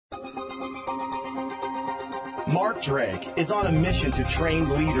Mark Drake is on a mission to train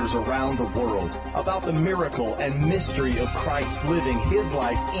leaders around the world about the miracle and mystery of Christ living His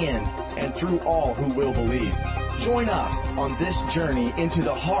life in and through all who will believe. Join us on this journey into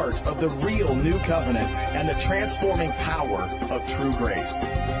the heart of the real new covenant and the transforming power of true grace.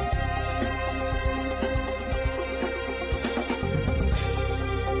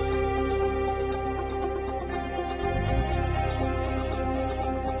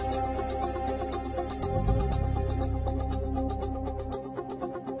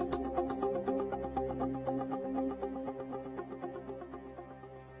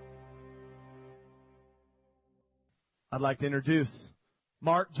 I'd like to introduce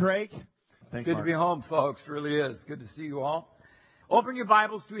Mark Drake. Thanks, Good Mark. to be home, folks. Really is. Good to see you all. Open your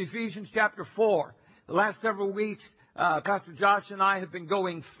Bibles to Ephesians chapter 4. The last several weeks, Pastor Josh and I have been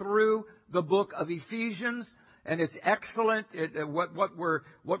going through the book of Ephesians, and it's excellent. What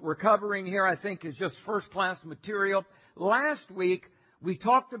we're covering here, I think, is just first-class material. Last week, we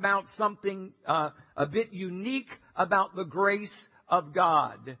talked about something a bit unique about the grace of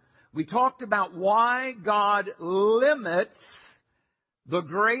God. We talked about why God limits the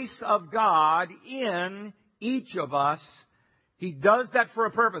grace of God in each of us. He does that for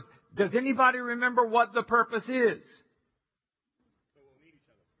a purpose. Does anybody remember what the purpose is?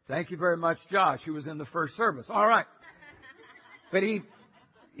 Thank you very much, Josh, who was in the first service. All right. But he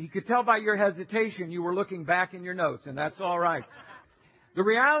could tell by your hesitation you were looking back in your notes, and that's all right. The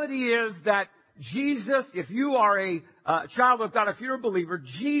reality is that Jesus, if you are a child of God, if you're a believer,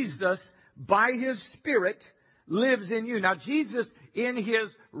 Jesus, by His Spirit, lives in you. Now, Jesus, in His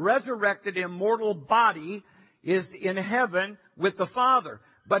resurrected immortal body, is in heaven with the Father.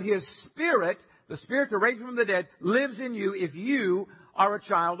 But His Spirit, the Spirit that raised Him from the dead, lives in you if you are a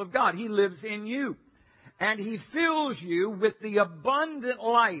child of God. He lives in you. And He fills you with the abundant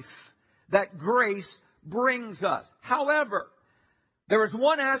life that grace brings us. However, there is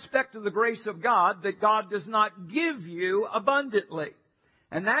one aspect of the grace of God that God does not give you abundantly.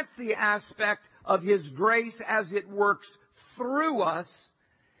 And that's the aspect of His grace as it works through us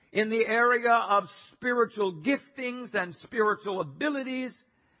in the area of spiritual giftings and spiritual abilities.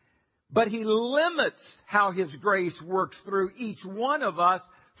 But He limits how His grace works through each one of us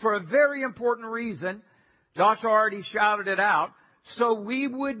for a very important reason. Josh already shouted it out. So we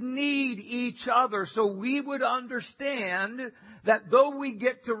would need each other, so we would understand that though we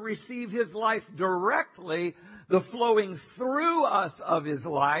get to receive His life directly, the flowing through us of His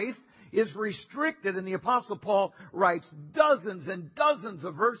life is restricted. And the Apostle Paul writes dozens and dozens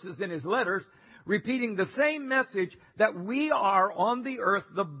of verses in his letters, repeating the same message that we are on the earth,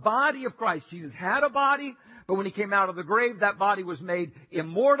 the body of Christ. Jesus had a body, but when He came out of the grave, that body was made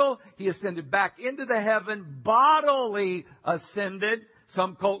immortal. He ascended back into the heaven, bodily ascended.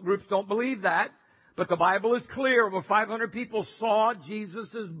 Some cult groups don't believe that, but the Bible is clear. Over 500 people saw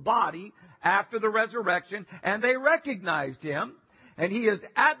Jesus' body after the resurrection, and they recognized Him. And He is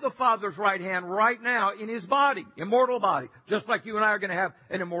at the Father's right hand right now in His body, immortal body, just like you and I are going to have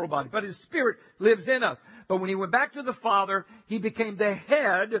an immortal body. But His Spirit lives in us. But when He went back to the Father, He became the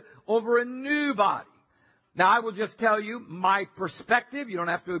head over a new body. Now, I will just tell you my perspective. You don't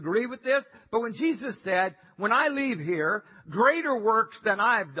have to agree with this. But when Jesus said, when I leave here, greater works than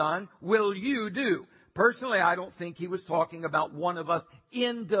I've done will you do. Personally, I don't think He was talking about one of us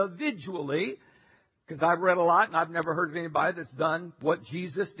individually, because I've read a lot and I've never heard of anybody that's done what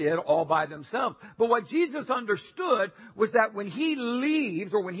Jesus did all by themselves. But what Jesus understood was that when He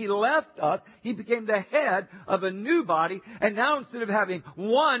leaves, or when He left us, He became the head of a new body. And now, instead of having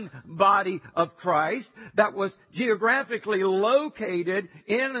one body of Christ that was geographically located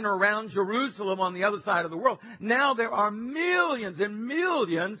in and around Jerusalem on the other side of the world, now there are millions and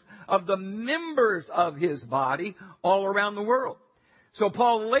millions of the members of His body all around the world. So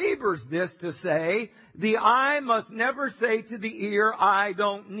Paul labors this to say, the eye must never say to the ear, I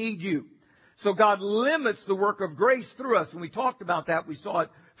don't need you. So God limits the work of grace through us. And we talked about that. We saw it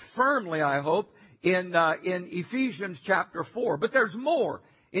firmly, I hope, in Ephesians chapter 4. But there's more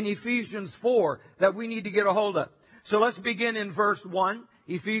in Ephesians 4 that we need to get a hold of. So let's begin in verse 1,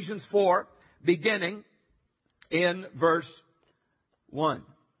 Ephesians 4, beginning in verse 1.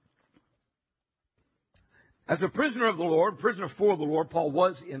 As a prisoner of the Lord, prisoner for the Lord, Paul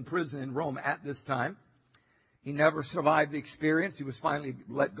was in prison in Rome at this time. He never survived the experience. He was finally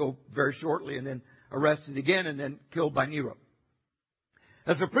let go very shortly and then arrested again and then killed by Nero.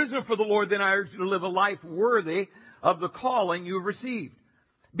 As a prisoner for the Lord, then I urge you to live a life worthy of the calling you have received.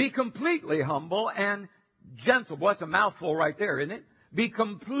 Be completely humble and gentle. Boy, that's a mouthful right there, isn't it? Be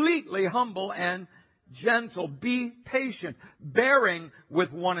completely humble and gentle, be patient, bearing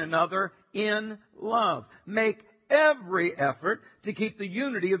with one another in love. Make every effort to keep the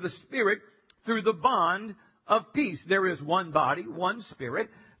unity of the Spirit through the bond of peace. There is one body, one Spirit,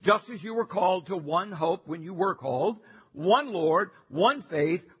 just as you were called to one hope when you were called, one Lord, one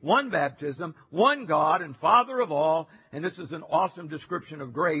faith, one baptism, one God and Father of all. And this is an awesome description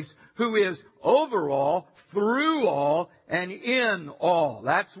of grace, who is over all, through all, and in all.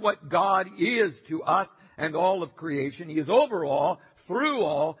 That's what God is to us and all of creation. He is over all, through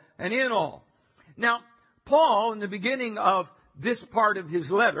all, and in all. Now, Paul, in the beginning of this part of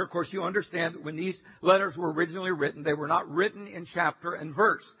his letter, of course, you understand that when these letters were originally written, they were not written in chapter and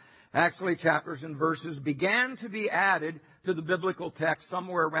verse. Actually, chapters and verses began to be added to the biblical text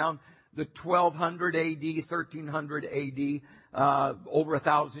somewhere around the 1200 AD, 1300 AD, over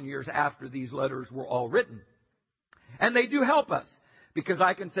 1,000 years after these letters were all written. And they do help us, because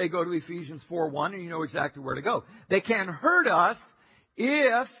I can say go to Ephesians 4:1 and you know exactly where to go. They can hurt us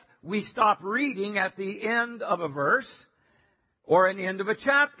if we stop reading at the end of a verse or an end of a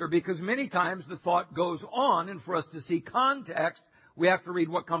chapter, because many times the thought goes on, and for us to see context, we have to read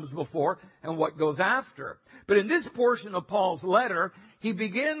what comes before and what goes after. But in this portion of Paul's letter, he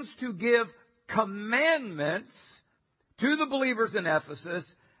begins to give commandments to the believers in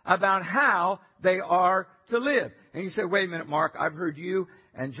Ephesus about how they are to live. And you say, wait a minute, Mark, I've heard you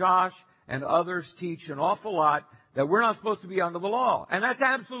and Josh and others teach an awful lot that we're not supposed to be under the law. And that's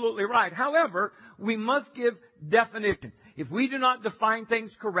absolutely right. However, we must give definition. If we do not define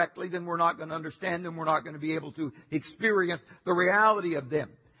things correctly, then we're not going to understand them. We're not going to be able to experience the reality of them.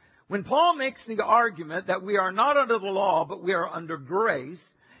 When Paul makes the argument that we are not under the law, but we are under grace,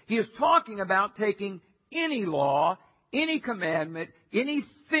 he is talking about taking any law, any commandment,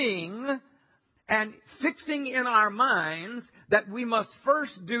 anything, and fixing in our minds that we must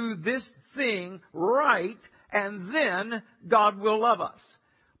first do this thing right, and then God will love us.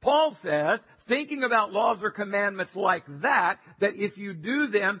 Paul says, thinking about laws or commandments like that if you do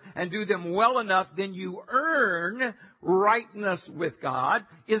them and do them well enough, then you earn rightness with God,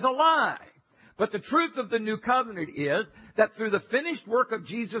 is a lie. But the truth of the new covenant is that through the finished work of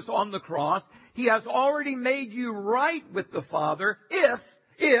Jesus on the cross, he has already made you right with the Father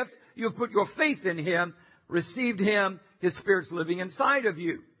if you put your faith in him, received him, his Spirit's living inside of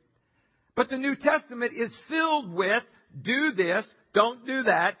you. But the New Testament is filled with do this, don't do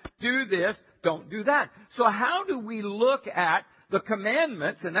that, do this, don't do that. So how do we look at the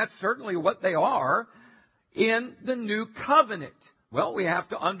commandments, and that's certainly what they are, in the new covenant? Well, we have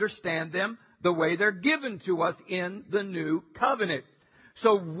to understand them the way they're given to us in the new covenant.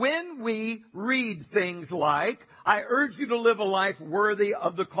 So when we read things like, I urge you to live a life worthy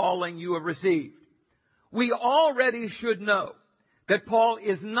of the calling you have received, we already should know that Paul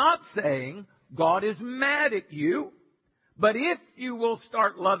is not saying God is mad at you, but if you will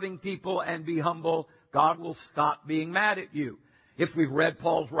start loving people and be humble, God will stop being mad at you. If we've read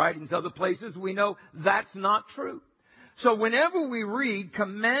Paul's writings other places, we know that's not true. So whenever we read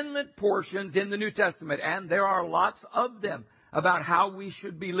commandment portions in the New Testament, and there are lots of them about how we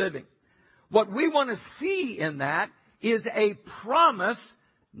should be living, what we want to see in that is a promise,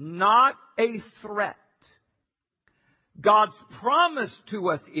 not a threat. God's promise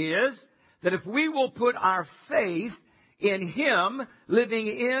to us is that if we will put our faith in him living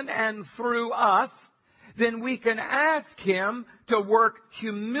in and through us, then we can ask him to work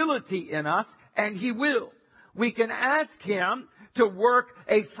humility in us, and he will. We can ask him to work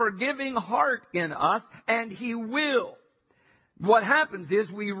a forgiving heart in us, and he will. What happens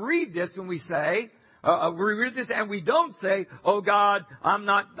is we read this and we say, we read this and we don't say, oh God, I'm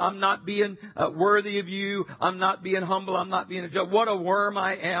not being worthy of you. I'm not being humble. I'm not being a judge. What a worm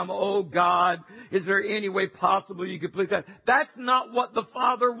I am. Oh God, is there any way possible you could please that? That's not what the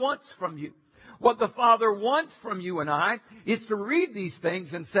Father wants from you. What the Father wants from you and I is to read these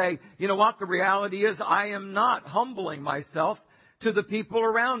things and say, you know what? The reality is I am not humbling myself to the people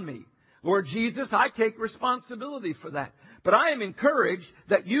around me. Lord Jesus, I take responsibility for that. But I am encouraged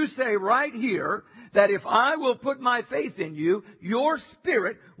that you say right here that if I will put my faith in you, your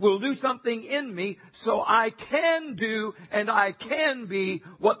Spirit will do something in me so I can do and I can be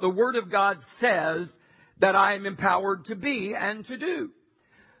what the Word of God says that I am empowered to be and to do.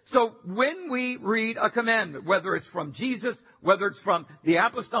 So when we read a commandment, whether it's from Jesus, whether it's from the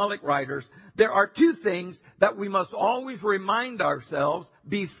apostolic writers, there are two things that we must always remind ourselves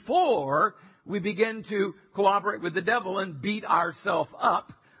before we begin to cooperate with the devil and beat ourselves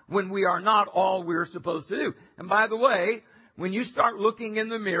up when we are not all we're supposed to do. And by the way, when you start looking in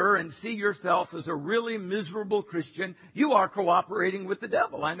the mirror and see yourself as a really miserable Christian, you are cooperating with the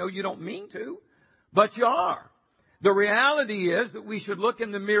devil. I know you don't mean to, but you are. The reality is that we should look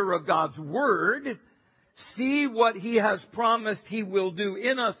in the mirror of God's Word, see what He has promised He will do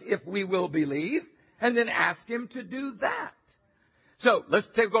in us if we will believe, and then ask Him to do that. So let's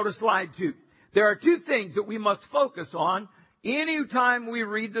go to slide 2. There are 2 things that we must focus on any time we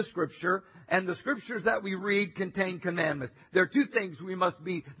read the Scripture, and the Scriptures that we read contain commandments. There are 2 things we must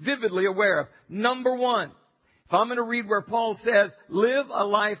be vividly aware of. Number 1, if I'm going to read where Paul says, live a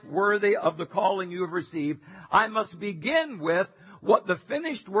life worthy of the calling you have received, I must begin with what the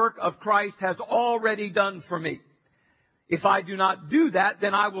finished work of Christ has already done for me. If I do not do that,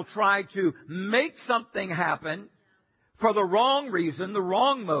 then I will try to make something happen for the wrong reason, the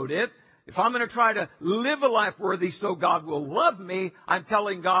wrong motive. If I'm going to try to live a life worthy so God will love me, I'm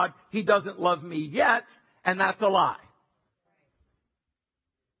telling God He doesn't love me yet, and that's a lie.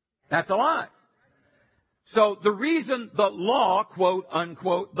 That's a lie. So the reason the law, quote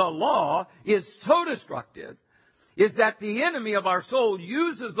unquote, the law is so destructive is that the enemy of our soul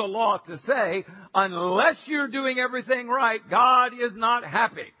uses the law to say, unless you're doing everything right, God is not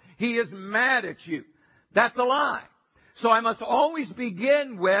happy. He is mad at you. That's a lie. So I must always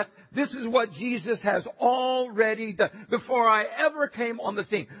begin with, this is what Jesus has already done before I ever came on the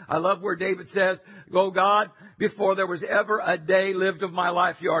scene. I love where David says, oh God, before there was ever a day lived of my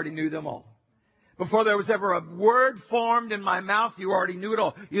life, you already knew them all. Before there was ever a word formed in my mouth, you already knew it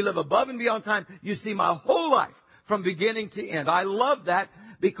all. You live above and beyond time. You see my whole life from beginning to end. I love that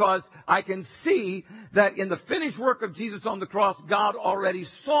because I can see that in the finished work of Jesus on the cross, God already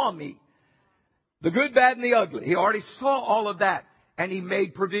saw me. The good, bad, and the ugly. He already saw all of that. And He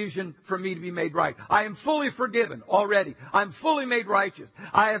made provision for me to be made right. I am fully forgiven already. I'm fully made righteous.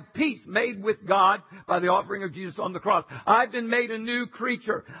 I have peace made with God by the offering of Jesus on the cross. I've been made a new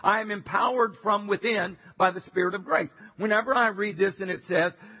creature. I am empowered from within by the Spirit of grace. Whenever I read this and it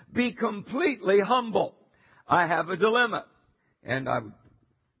says, be completely humble, I have a dilemma. And I would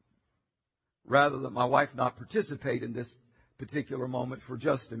rather that my wife not participate in this particular moment for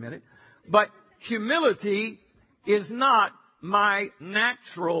just a minute. But humility is not my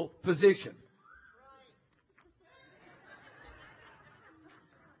natural position.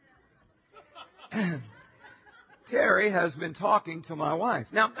 Terry has been talking to my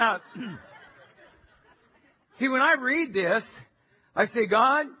wife. Now, see, when I read this, I say,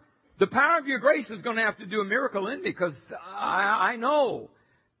 God, the power of your grace is going to have to do a miracle in me because I know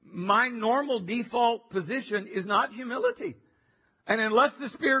my normal default position is not humility. And unless the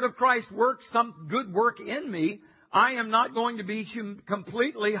Spirit of Christ works some good work in me, I am not going to be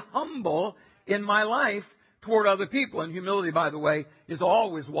completely humble in my life toward other people. And humility, by the way, is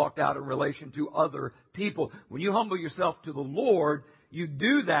always walked out in relation to other people. When you humble yourself to the Lord, you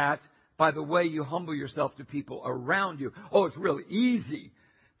do that by the way you humble yourself to people around you. Oh, it's really easy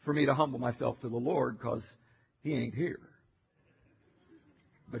for me to humble myself to the Lord because He ain't here.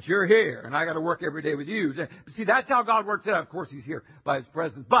 But you're here, and I got to work every day with you. See, that's how God works it out. Of course, He's here by His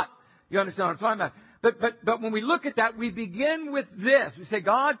presence. But you understand what I'm talking about. But when we look at that, we begin with this. We say,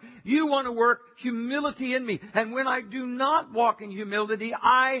 God, you want to work humility in me. And when I do not walk in humility,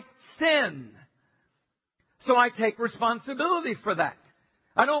 I sin. So I take responsibility for that.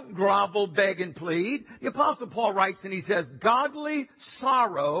 I don't grovel, beg, and plead. The Apostle Paul writes and he says, godly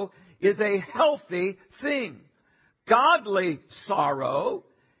sorrow is a healthy thing. Godly sorrow,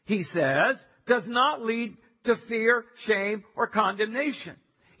 he says, does not lead to fear, shame, or condemnation.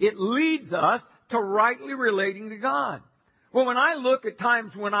 It leads us to rightly relating to God. Well, when I look at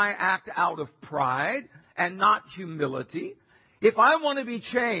times when I act out of pride and not humility, if I want to be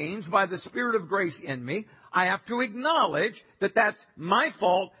changed by the Spirit of grace in me, I have to acknowledge that that's my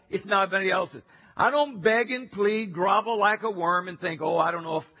fault. It's not anybody else's. I don't beg and plead, grovel like a worm and think, oh, I don't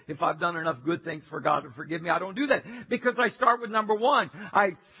know if I've done enough good things for God to forgive me. I don't do that because I start with number 1.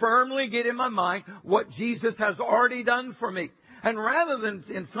 I firmly get in my mind what Jesus has already done for me. And rather than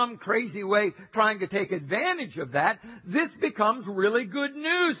in some crazy way trying to take advantage of that, this becomes really good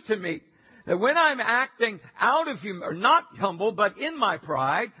news to me. That when I'm acting out of or not humble, but in my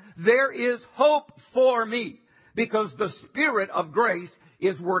pride, there is hope for me because the Spirit of grace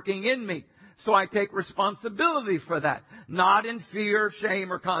is working in me. So I take responsibility for that, not in fear,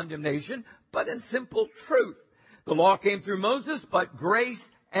 shame, or condemnation, but in simple truth. The law came through Moses, but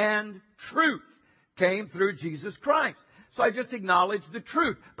grace and truth came through Jesus Christ. So I just acknowledge the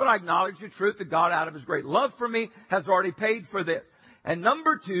truth. But I acknowledge the truth that God, out of His great love for me, has already paid for this. And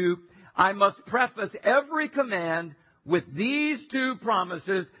number 2, I must preface every command with these 2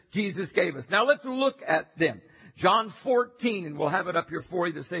 promises Jesus gave us. Now let's look at them. John 14, and we'll have it up here for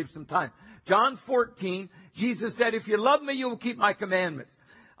you to save some time. John 14, Jesus said, if you love me, you will keep my commandments.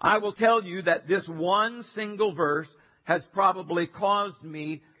 I will tell you that this one single verse has probably caused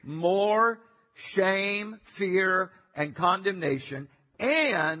me more shame, fear, and condemnation,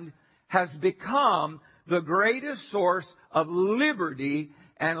 and has become the greatest source of liberty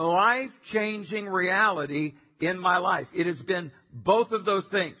and life-changing reality in my life. It has been both of those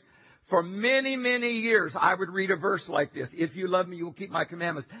things. For many, many years, I would read a verse like this: if you love me, you will keep my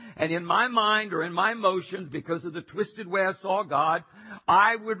commandments. And in my mind or in my emotions, because of the twisted way I saw God,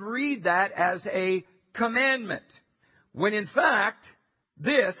 I would read that as a commandment, when in fact,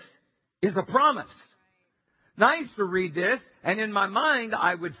 this is a promise. Now, I used to read this, and in my mind,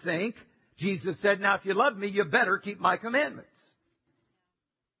 I would think, Jesus said, now if you love me, you better keep my commandments.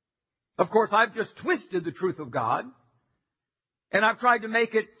 Of course, I've just twisted the truth of God, and I've tried to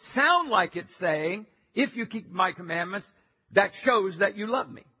make it sound like it's saying, if you keep my commandments, that shows that you love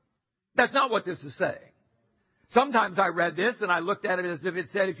me. That's not what this is saying. Sometimes I read this and I looked at it as if it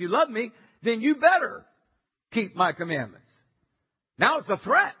said, if you love me, then you better keep my commandments. Now it's a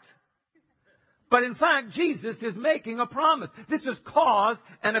threat. But in fact, Jesus is making a promise. This is cause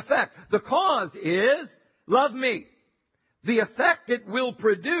and effect. The cause is, love me. The effect it will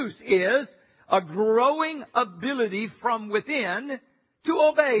produce is a growing ability from within to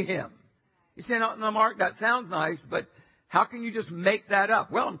obey Him. You say, no, Mark, that sounds nice, but how can you just make that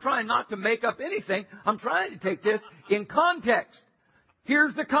up? Well, I'm trying not to make up anything. I'm trying to take this in context.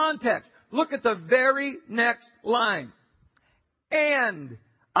 Here's the context. Look at the very next line. And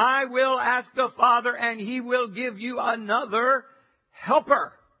I will ask the Father, and He will give you another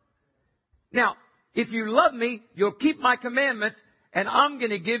helper. Now, if you love me, you'll keep my commandments, and I'm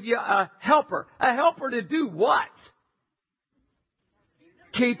going to give you a helper. A helper to do what?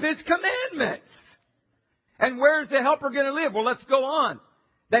 Keep His commandments. And where's the helper going to live? Well, let's go on.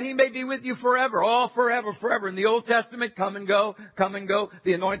 That He may be with you forever. All forever, forever. In the Old Testament, come and go, come and go.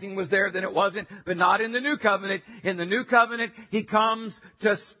 The anointing was there, then it wasn't. But not in the New Covenant. In the New Covenant, He comes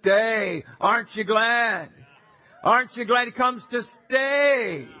to stay. Aren't you glad? Aren't you glad He comes to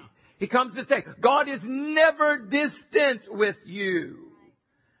stay? He comes to stay. God is never distant with you.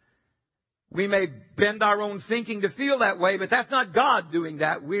 We may bend our own thinking to feel that way, but that's not God doing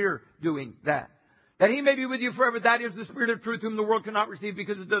that. We're doing that. That He may be with you forever. That is the Spirit of truth, whom the world cannot receive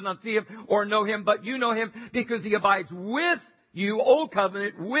because it does not see Him or know Him. But you know Him because He abides with you, Old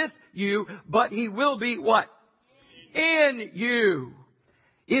Covenant, with you. But He will be what? In you.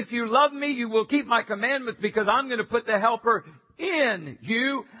 If you love me, you will keep my commandments, because I'm going to put the helper in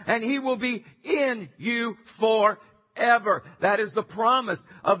you, and He will be in you forever. That is the promise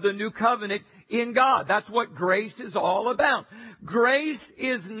of the New Covenant in God. That's what grace is all about. Grace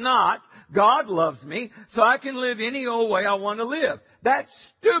is not, God loves me, so I can live any old way I want to live. That's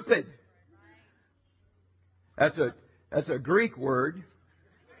stupid. That's a Greek word.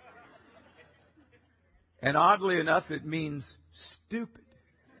 And oddly enough, it means stupid.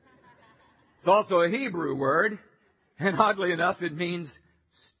 It's also a Hebrew word. And oddly enough, it means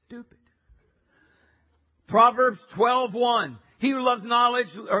stupid. Proverbs 12:1. He who loves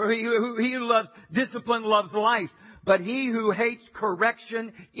knowledge, or he who loves discipline loves life. But he who hates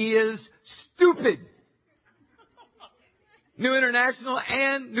correction is stupid. New International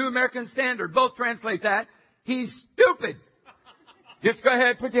and New American Standard both translate that. He's stupid. Just go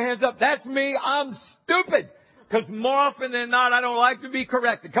ahead, put your hands up. That's me. I'm stupid. Because more often than not, I don't like to be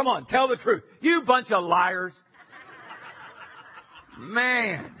corrected. Come on, tell the truth. You bunch of liars.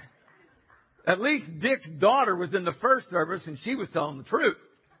 Man, at least Dick's daughter was in the first service and she was telling the truth.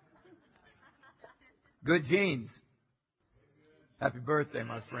 Good genes. Happy birthday,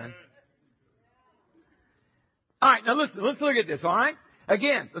 my friend. All right, now listen, let's look at this, all right?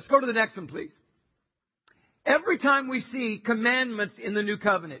 Again, let's go to the next one, please. Every time we see commandments in the New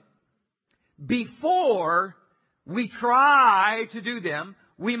Covenant, before we try to do them,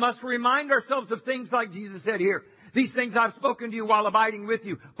 we must remind ourselves of things like Jesus said here. These things I've spoken to you while abiding with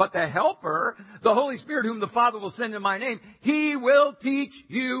you. But the Helper, the Holy Spirit, whom the Father will send in my name, He will teach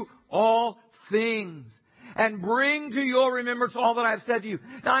you all things and bring to your remembrance all that I've said to you.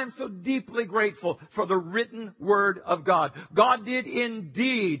 Now, I'm so deeply grateful for the written Word of God. God did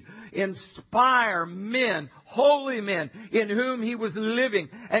indeed inspire men, holy men, in whom He was living.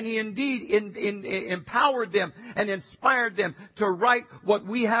 And He indeed empowered them and inspired them to write what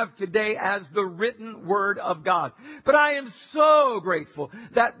we have today as the written Word of God. But I am so grateful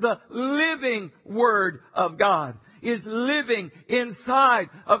that the living Word of God is living inside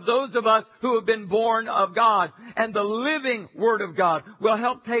of those of us who have been born of God. And the living Word of God will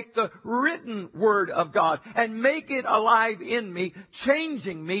help take the written Word of God and make it alive in me,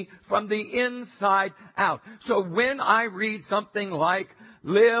 changing me from the inside out. So when I read something like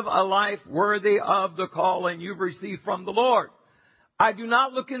Live a life worthy of the calling you've received from the Lord. I do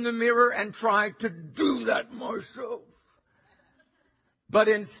not look in the mirror and try to do that myself. But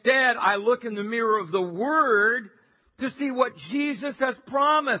instead, I look in the mirror of the Word to see what Jesus has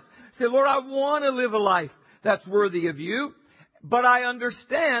promised. Say, Lord, I want to live a life that's worthy of you. But I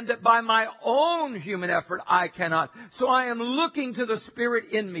understand that by my own human effort, I cannot. So I am looking to the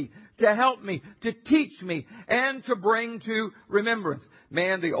Spirit in me to help me, to teach me, and to bring to remembrance.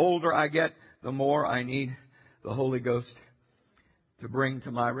 Man, the older I get, the more I need the Holy Ghost to bring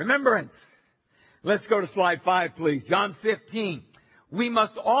to my remembrance. Let's go to slide 5, please. John 15. We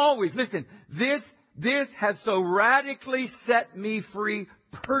must always, listen, this has so radically set me free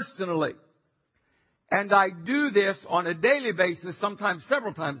personally. And I do this on a daily basis, sometimes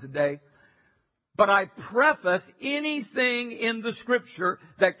several times a day. But I preface anything in the Scripture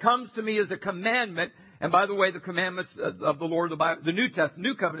that comes to me as a commandment. And by the way, the commandments of the Lord, the Bible, the New Testament,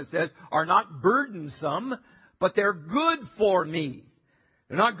 New Covenant says, are not burdensome, but they're good for me.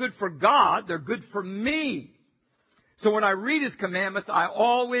 They're not good for God, they're good for me. So when I read His commandments, I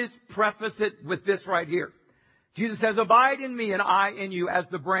always preface it with this right here. Jesus says, abide in me and I in you, as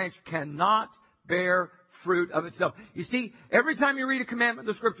the branch cannot bear fruit of itself. You see, every time you read a commandment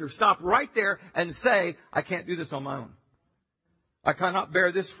in the Scripture, stop right there and say, I can't do this on my own. I cannot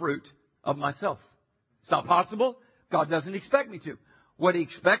bear this fruit of myself. It's not possible. God doesn't expect me to. What He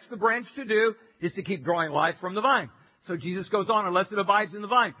expects the branch to do is to keep drawing life from the vine. So Jesus goes on, unless it abides in the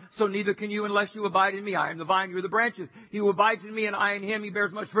vine, so neither can you unless you abide in me. I am the vine, you are the branches. He who abides in me and I in him, he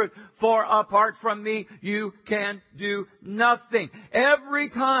bears much fruit. For apart from me, you can do nothing. Every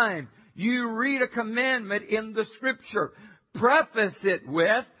time you read a commandment in the Scripture, preface it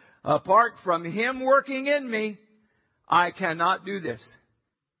with, apart from Him working in me, I cannot do this.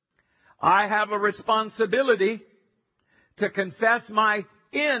 I have a responsibility to confess my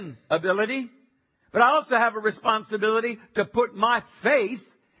inability, but I also have a responsibility to put my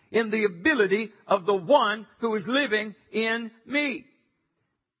faith in the ability of the one who is living in me.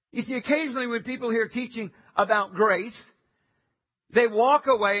 You see, occasionally when people hear teaching about grace, they walk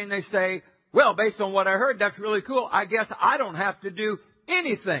away and they say, well, based on what I heard, that's really cool. I guess I don't have to do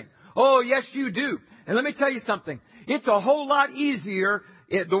anything. Oh, yes, you do. And let me tell you something. It's a whole lot easier,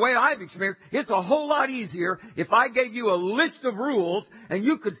 the way I've experienced, it's a whole lot easier if I gave you a list of rules and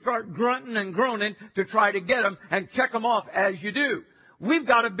you could start grunting and groaning to try to get them and check them off as you do. We've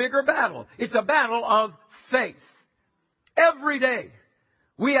got a bigger battle. It's a battle of faith. Every day,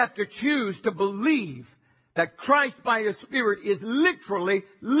 we have to choose to believe that Christ by His Spirit is literally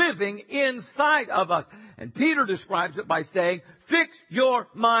living inside of us. And Peter describes it by saying, fix your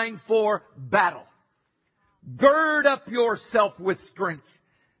mind for battle. Gird up yourself with strength.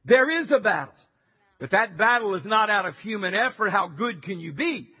 There is a battle. But that battle is not out of human effort. How good can you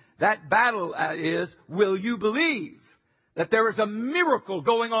be? That battle is, will you believe that there is a miracle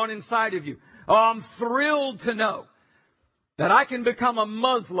going on inside of you? Oh, I'm thrilled to know that I can become a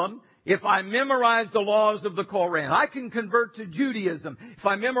Muslim if I memorize the laws of the Koran. I can convert to Judaism if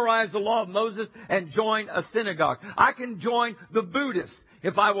I memorize the law of Moses and join a synagogue. I can join the Buddhists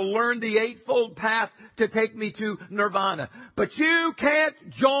if I will learn the eightfold path to take me to nirvana. But you can't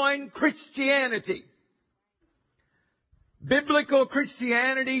join Christianity. Biblical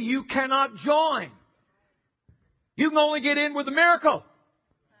Christianity you cannot join. You can only get in with a miracle.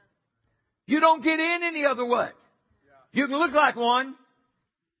 You don't get in any other way. You can look like one.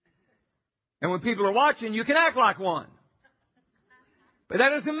 And when people are watching, you can act like one. But that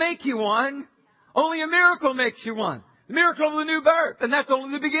doesn't make you one. Only a miracle makes you one. The miracle of the new birth. And that's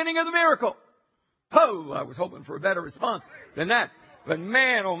only the beginning of the miracle. Oh, I was hoping for a better response than that. But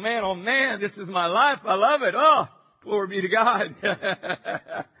man, oh man, oh man, this is my life. I love it. Oh, glory be to God.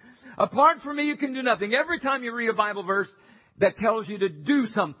 Apart from me, you can do nothing. Every time you read a Bible verse that tells you to do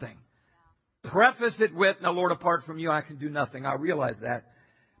something, preface it with, now Lord, apart from you, I can do nothing. I realize that.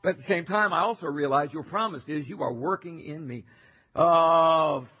 But at the same time, I also realize your promise is you are working in me.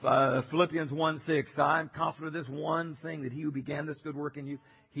 Philippians 1:6, I'm confident of this one thing, that He who began this good work in you,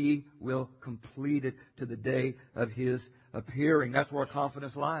 He will complete it to the day of His appearing. That's where our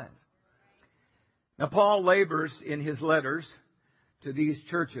confidence lies. Now, Paul labors in his letters to these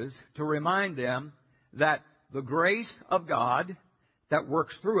churches to remind them that the grace of God that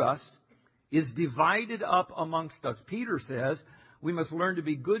works through us is divided up amongst us. Peter says, we must learn to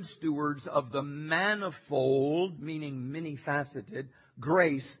be good stewards of the manifold, meaning many-faceted,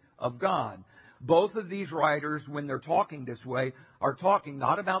 grace of God. Both of these writers, when they're talking this way, are talking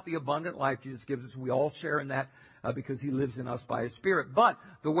not about the abundant life Jesus gives us. We all share in that because He lives in us by His Spirit. But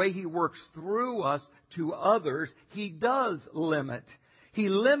the way He works through us to others, He does limit. He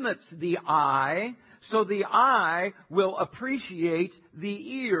limits the eye so the eye will appreciate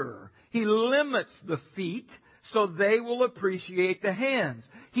the ear. He limits the feet so they will appreciate the hands.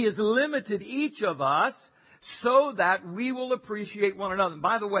 He has limited each of us so that we will appreciate one another. And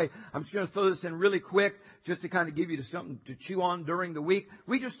by the way, I'm just going to throw this in really quick just to kind of give you something to chew on during the week.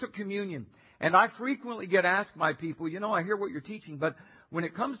 We just took communion. And I frequently get asked by people, I hear what you're teaching, but when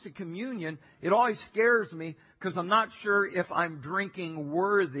it comes to communion, it always scares me because I'm not sure if I'm drinking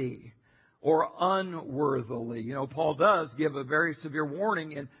worthy or unworthily. Paul does give a very severe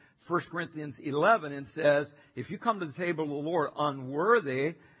warning in 1 Corinthians 11 and says, if you come to the table of the Lord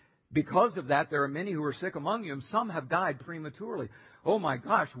unworthy, because of that, there are many who are sick among you, and some have died prematurely. Oh my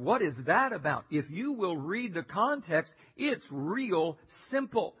gosh, what is that about? If you will read the context, it's real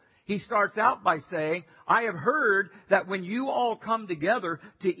simple. He starts out by saying, I have heard that when you all come together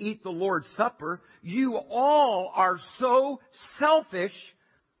to eat the Lord's Supper, you all are so selfish,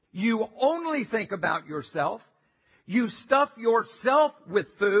 you only think about yourself. You stuff yourself with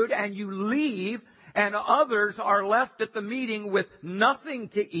food and you leave, and others are left at the meeting with nothing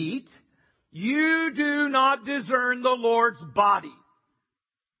to eat. You do not discern the Lord's body.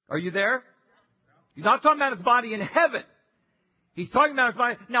 Are you there? He's not talking about his body in heaven. He's talking about his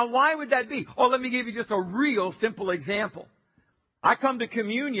body. Now, why would that be? Oh, let me give you just a real simple example. I come to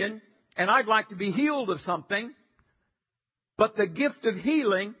communion and I'd like to be healed of something, but the gift of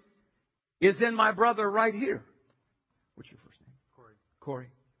healing is in my brother right here. What's your first name? Corey.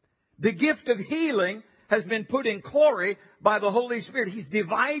 The gift of healing has been put in Corey by the Holy Spirit. He's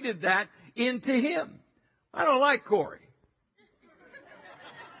divided that into him. I don't like Corey.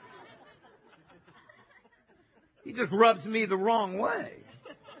 He just rubs me the wrong way.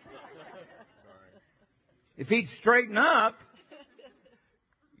 If he'd straighten up,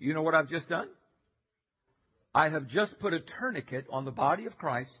 you know what I've just done? I have just put a tourniquet on the body of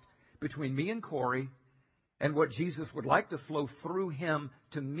Christ between me and Corey, and what Jesus would like to flow through him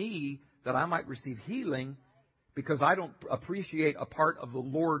to me, that I might receive healing, because I don't appreciate a part of the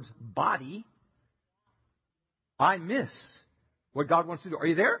Lord's body. I miss what God wants to do. Are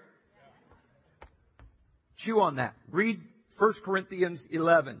you there? Chew on that. Read 1 Corinthians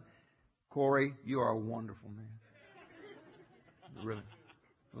 11. Corey, you are a wonderful man. Really.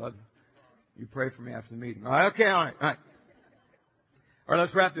 Love you. You pray for me after the meeting. All right, okay, all right. All right,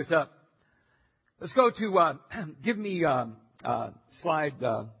 let's wrap this up. Let's go to, give me slide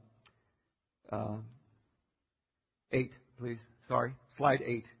 8, please. Sorry, slide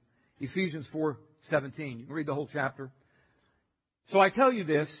 8. Ephesians 4:17. You can read the whole chapter. So I tell you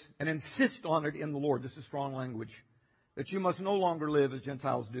this, and insist on it in the Lord, this is strong language, that you must no longer live as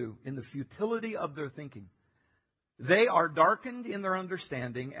Gentiles do, in the futility of their thinking. They are darkened in their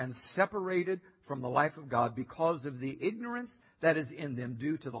understanding and separated from the life of God because of the ignorance that is in them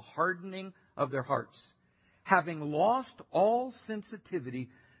due to the hardening of their hearts. Having lost all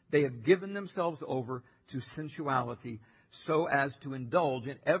sensitivity, they have given themselves over to sensuality so as to indulge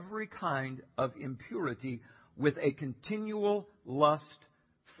in every kind of impurity with a continual lust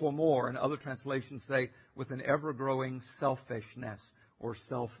for more. And other translations say with an ever-growing selfishness or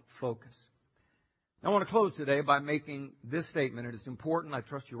self-focus. Now, I want to close today by making this statement. It is important. I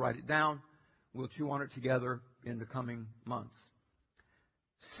trust you write it down. We'll chew on it together in the coming months.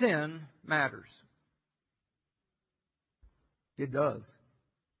 Sin matters. It does.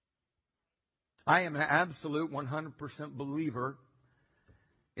 I am an absolute 100% believer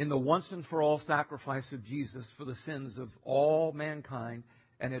in the once and for all sacrifice of Jesus for the sins of all mankind,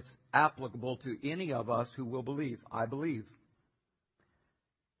 and it's applicable to any of us who will believe. I believe.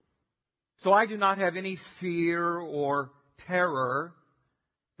 So I do not have any fear or terror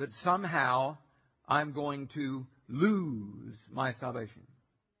that somehow I'm going to lose my salvation.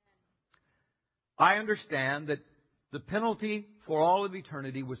 I understand that the penalty for all of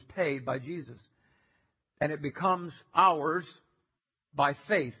eternity was paid by Jesus, and it becomes ours by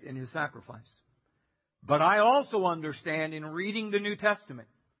faith in his sacrifice. But I also understand in reading the New Testament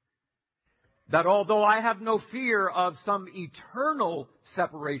that although I have no fear of some eternal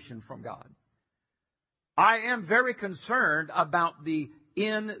separation from God, I am very concerned about the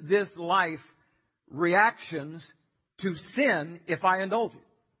in this life reactions to sin if I indulge it.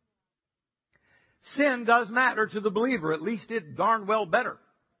 Sin does matter to the believer, at least it darn well better.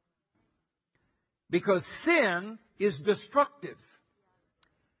 Because sin is destructive.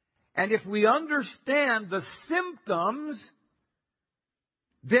 And if we understand the symptoms,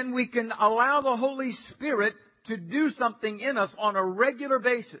 then we can allow the Holy Spirit to do something in us on a regular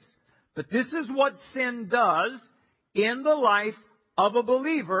basis. But this is what sin does in the life of a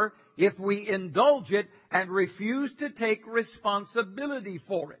believer if we indulge it and refuse to take responsibility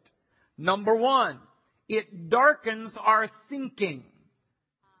for it. Number one, it darkens our thinking.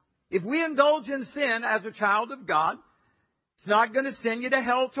 If we indulge in sin as a child of God, it's not going to send you to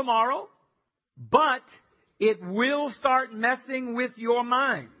hell tomorrow, but it will start messing with your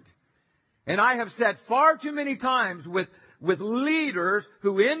mind. And I have said far too many times with leaders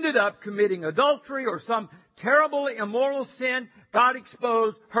who ended up committing adultery or some terrible immoral sin, got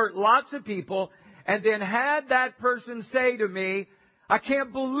exposed, hurt lots of people, and then had that person say to me, I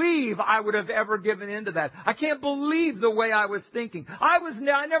can't believe I would have ever given in to that. I can't believe the way I was thinking. I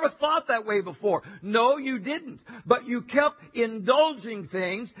never thought that way before. No, you didn't. But you kept indulging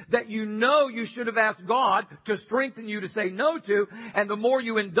things that you know you should have asked God to strengthen you to say no to. And the more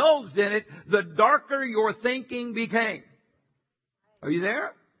you indulged in it, the darker your thinking became. Are you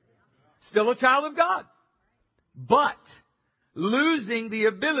there? Still a child of God. But losing the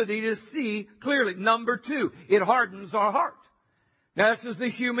ability to see clearly. Number two, it hardens our heart. Now, this is the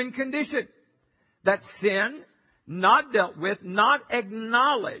human condition. That sin, not dealt with, not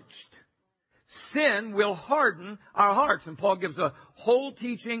acknowledged. Sin will harden our hearts. And Paul gives a whole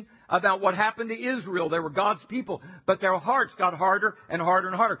teaching about what happened to Israel. They were God's people, but their hearts got harder and harder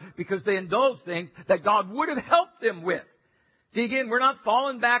and harder because they indulged things that God would have helped them with. See, again, we're not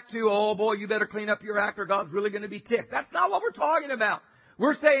falling back to, oh boy, you better clean up your act or God's really going to be ticked. That's not what we're talking about.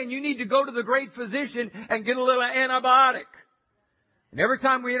 We're saying you need to go to the great physician and get a little antibiotic. And every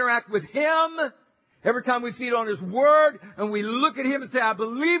time we interact with Him, every time we feed on His Word, and we look at Him and say, I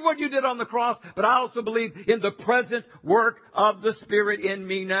believe what you did on the cross, but I also believe in the present work of the Spirit in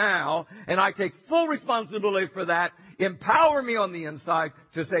me now. And I take full responsibility for that. Empower me on the inside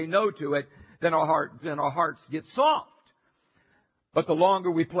to say no to it. Then our hearts get soft. But the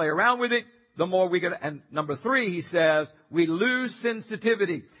longer we play around with it, the more we get. And number three, he says, we lose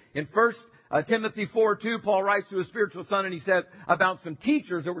sensitivity. In 1 Timothy 4:2, Paul writes to his spiritual son, and he says about some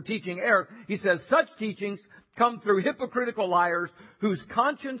teachers that were teaching error. He says, such teachings come through hypocritical liars whose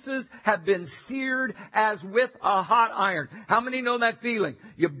consciences have been seared as with a hot iron. How many know that feeling?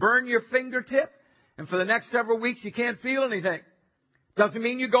 You burn your fingertip, and for the next several weeks you can't feel anything. Doesn't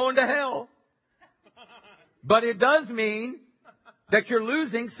mean you're going to hell. But it does mean that you're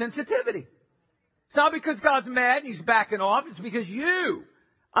losing sensitivity. It's not because God's mad and He's backing off. It's because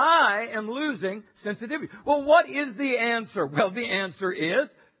I am losing sensitivity. Well, what is the answer? Well, the answer is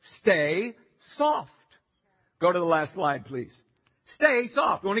stay soft. Go to the last slide, please. Stay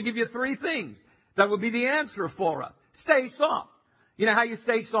soft. I want to give you three things that will be the answer for us. Stay soft. You know how you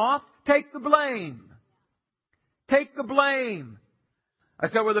stay soft? Take the blame. Take the blame. I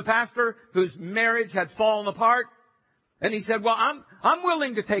said with a pastor whose marriage had fallen apart, and he said, well, I'm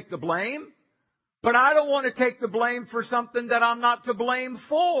willing to take the blame, but I don't want to take the blame for something that I'm not to blame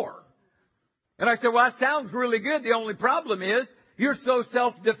for. And I said, well, that sounds really good. The only problem is you're so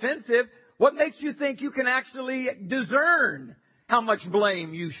self-defensive. What makes you think you can actually discern how much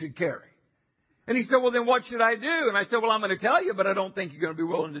blame you should carry? And he said, well, then what should I do? And I said, well, I'm going to tell you, but I don't think you're going to be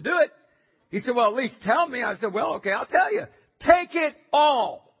willing to do it. He said, well, at least tell me. I said, well, okay, I'll tell you. Take it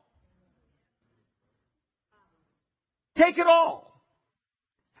all. Take it all.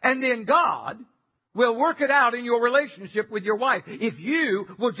 And then God will work it out in your relationship with your wife if you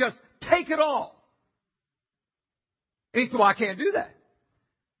will just take it all. And he said, well, I can't do that.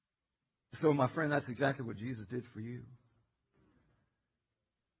 So, my friend, that's exactly what Jesus did for you.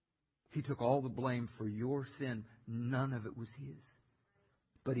 He took all the blame for your sin. None of it was His.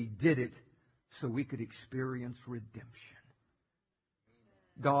 But He did it so we could experience redemption.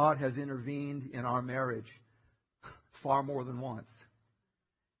 God has intervened in our marriage far more than once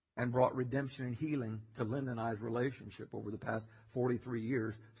and brought redemption and healing to Linda and I's relationship over the past 43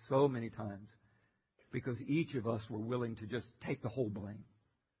 years so many times because each of us were willing to just take the whole blame.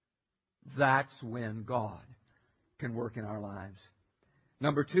 That's when God can work in our lives.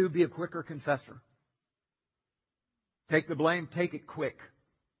 Number two, be a quicker confessor. Take the blame, take it quick.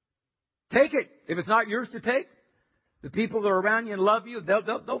 Take it. If it's not yours to take, the people that are around you and love you,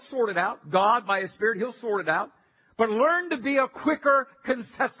 they'll sort it out. God, by His Spirit, He'll sort it out. But learn to be a quicker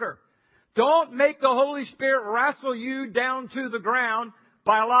confessor. Don't make the Holy Spirit wrestle you down to the ground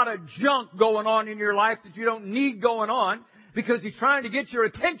by a lot of junk going on in your life that you don't need going on because He's trying to get your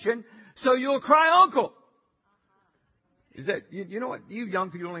attention so you'll cry uncle. Is that, you know what? You young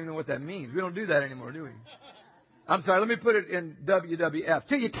people don't even know what that means. We don't do that anymore, do we? I'm sorry, let me put it in WWF.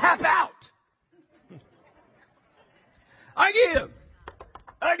 Till you tap out. I give.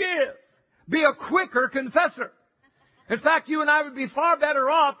 Be a quicker confessor. In fact, you and I would be far better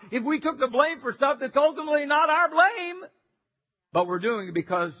off if we took the blame for stuff that's ultimately not our blame. But we're doing it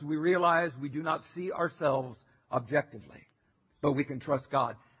because we realize we do not see ourselves objectively, but we can trust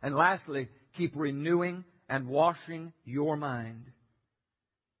God. And lastly, keep renewing and washing your mind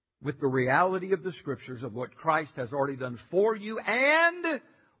with the reality of the Scriptures of what Christ has already done for you and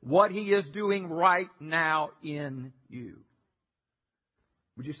what He is doing right now in you.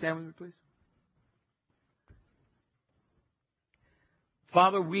 Would you stand with me, please?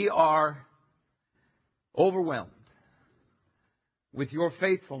 Father, we are overwhelmed with your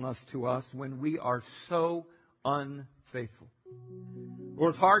faithfulness to us when we are so unfaithful.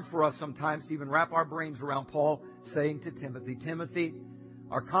 Lord, it's hard for us sometimes to even wrap our brains around Paul saying to Timothy, Timothy,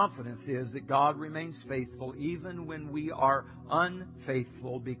 our confidence is that God remains faithful even when we are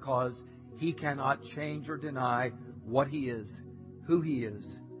unfaithful, because He cannot change or deny what He is, who He is,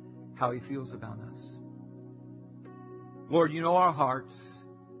 how He feels about us. Lord, you know our hearts.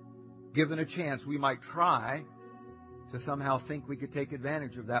 Given a chance, we might try to somehow think we could take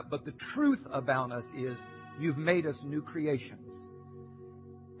advantage of that. But the truth about us is you've made us new creations.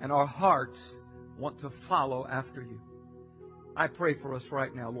 And our hearts want to follow after you. I pray for us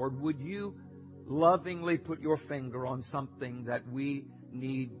right now, Lord. Would you lovingly put your finger on something that we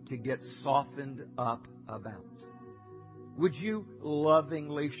need to get softened up about? Would you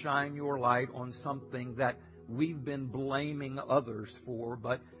lovingly shine your light on something that we've been blaming others for,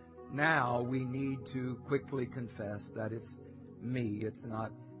 but now we need to quickly confess that it's me, it's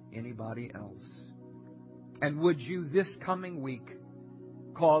not anybody else? And would you this coming week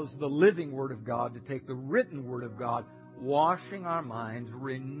cause the living Word of God to take the written Word of God, washing our minds,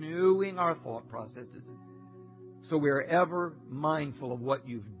 renewing our thought processes, so we are ever mindful of what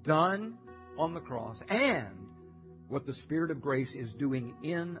you've done on the cross and what the Spirit of grace is doing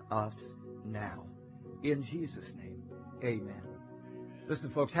in us now. In Jesus' name, amen. Listen,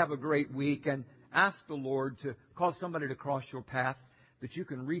 folks, have a great week, and ask the Lord to cause somebody to cross your path that you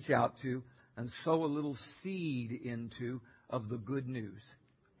can reach out to and sow a little seed into of the good news.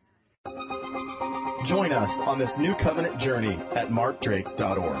 Join us on this new covenant journey at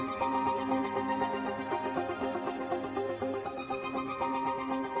markdrake.org.